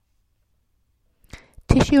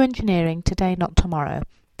Tissue Engineering Today Not Tomorrow.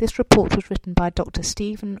 This report was written by Dr.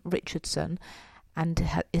 Stephen Richardson and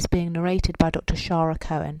is being narrated by Dr. Shara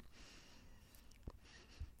Cohen.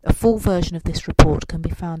 A full version of this report can be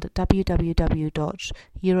found at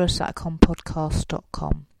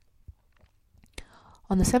www.eurosatcompodcast.com.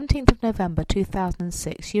 On the 17th of November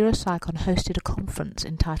 2006, Eurosicon hosted a conference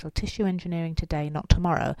entitled Tissue Engineering Today Not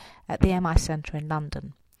Tomorrow at the MI Centre in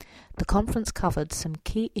London. The conference covered some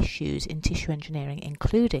key issues in tissue engineering,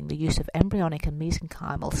 including the use of embryonic and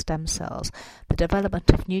mesenchymal stem cells, the development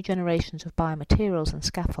of new generations of biomaterials and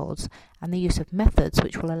scaffolds, and the use of methods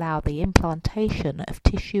which will allow the implantation of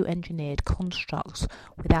tissue-engineered constructs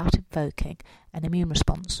without invoking an immune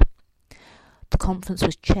response. The conference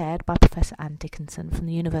was chaired by Professor Anne Dickinson from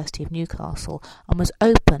the University of Newcastle and was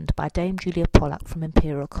opened by Dame Julia Pollack from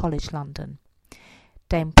Imperial College London.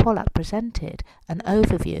 Dame Pollack presented an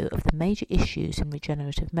overview of the major issues in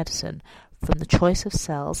regenerative medicine, from the choice of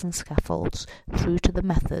cells and scaffolds through to the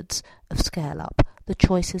methods of scale-up, the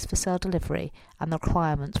choices for cell delivery, and the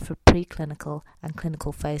requirements for preclinical and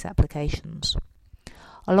clinical phase applications.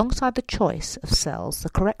 Alongside the choice of cells, the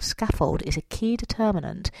correct scaffold is a key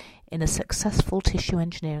determinant in a successful tissue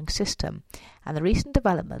engineering system, and the recent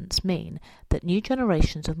developments mean that new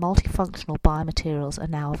generations of multifunctional biomaterials are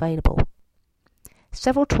now available.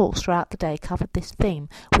 Several talks throughout the day covered this theme,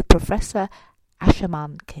 with Professor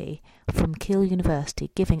Ashamanki from Keele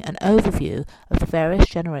University giving an overview of the various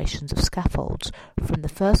generations of scaffolds, from the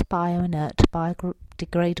first bioinert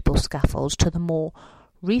biodegradable scaffolds to the more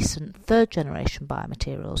recent third-generation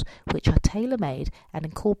biomaterials, which are tailor-made and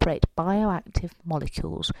incorporate bioactive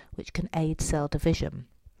molecules which can aid cell division,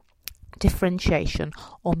 differentiation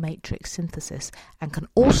or matrix synthesis, and can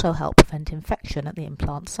also help prevent infection at the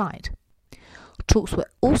implant site. Talks were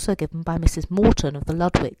also given by Mrs. Morton of the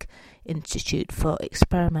Ludwig Institute for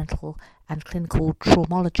Experimental and Clinical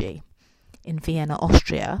Traumology in Vienna,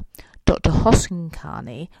 Austria, Dr.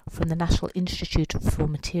 Hosenkani from the National Institute for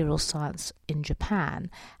Material Science in Japan,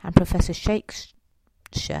 and Professor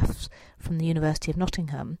Shakeshefs from the University of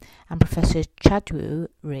Nottingham, and Professor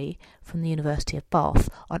Chaduri from the University of Bath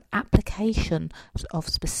on application of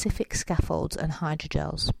specific scaffolds and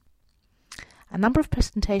hydrogels. A number of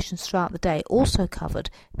presentations throughout the day also covered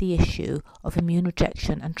the issue of immune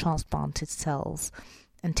rejection and transplanted cells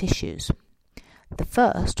and tissues. The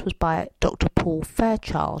first was by Dr. Paul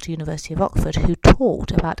Fairchild, University of Oxford, who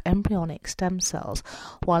talked about embryonic stem cells,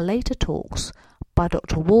 while later talks by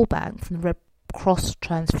Dr. Wallbank from the Red Cross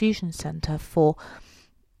Transfusion Centre for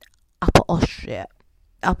Upper Austria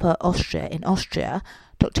in Austria,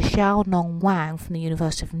 Dr. Xiao Nong Wang from the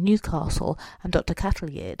University of Newcastle, and Dr.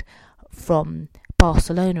 Catalyed from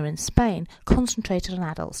Barcelona in Spain concentrated on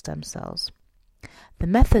adult stem cells. The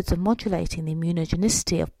methods of modulating the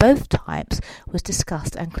immunogenicity of both types was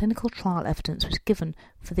discussed, and clinical trial evidence was given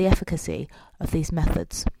for the efficacy of these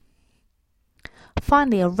methods.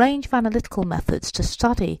 Finally, a range of analytical methods to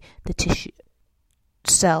study the tissue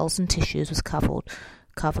cells and tissues was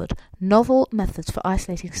covered. Novel methods for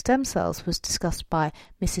isolating stem cells was discussed by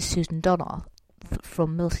Mrs. Susan Donner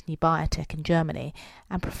from Miltenyi Biotech in Germany,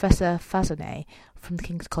 and Professor Fazanet from the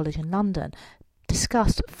King's College in London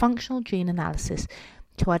discussed functional gene analysis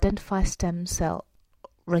to identify stem cell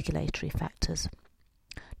regulatory factors.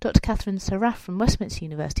 Dr. Catherine Saraf from Westminster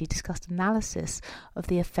University discussed analysis of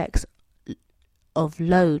the effects of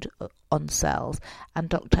load on cells, and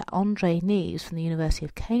Dr. Andre Neves from the University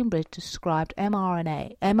of Cambridge described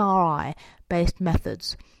MRI-based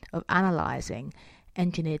methods of analysing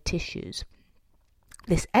engineered tissues.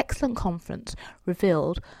 This excellent conference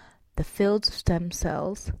revealed the fields of stem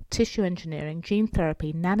cells, tissue engineering, gene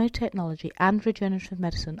therapy, nanotechnology and regenerative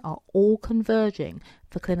medicine are all converging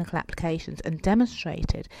for clinical applications, and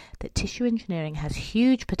demonstrated that tissue engineering has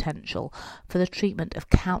huge potential for the treatment of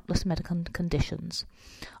countless medical conditions.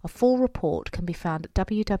 A full report can be found at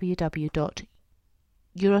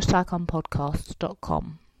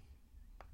www.eurosatcompodcast.com.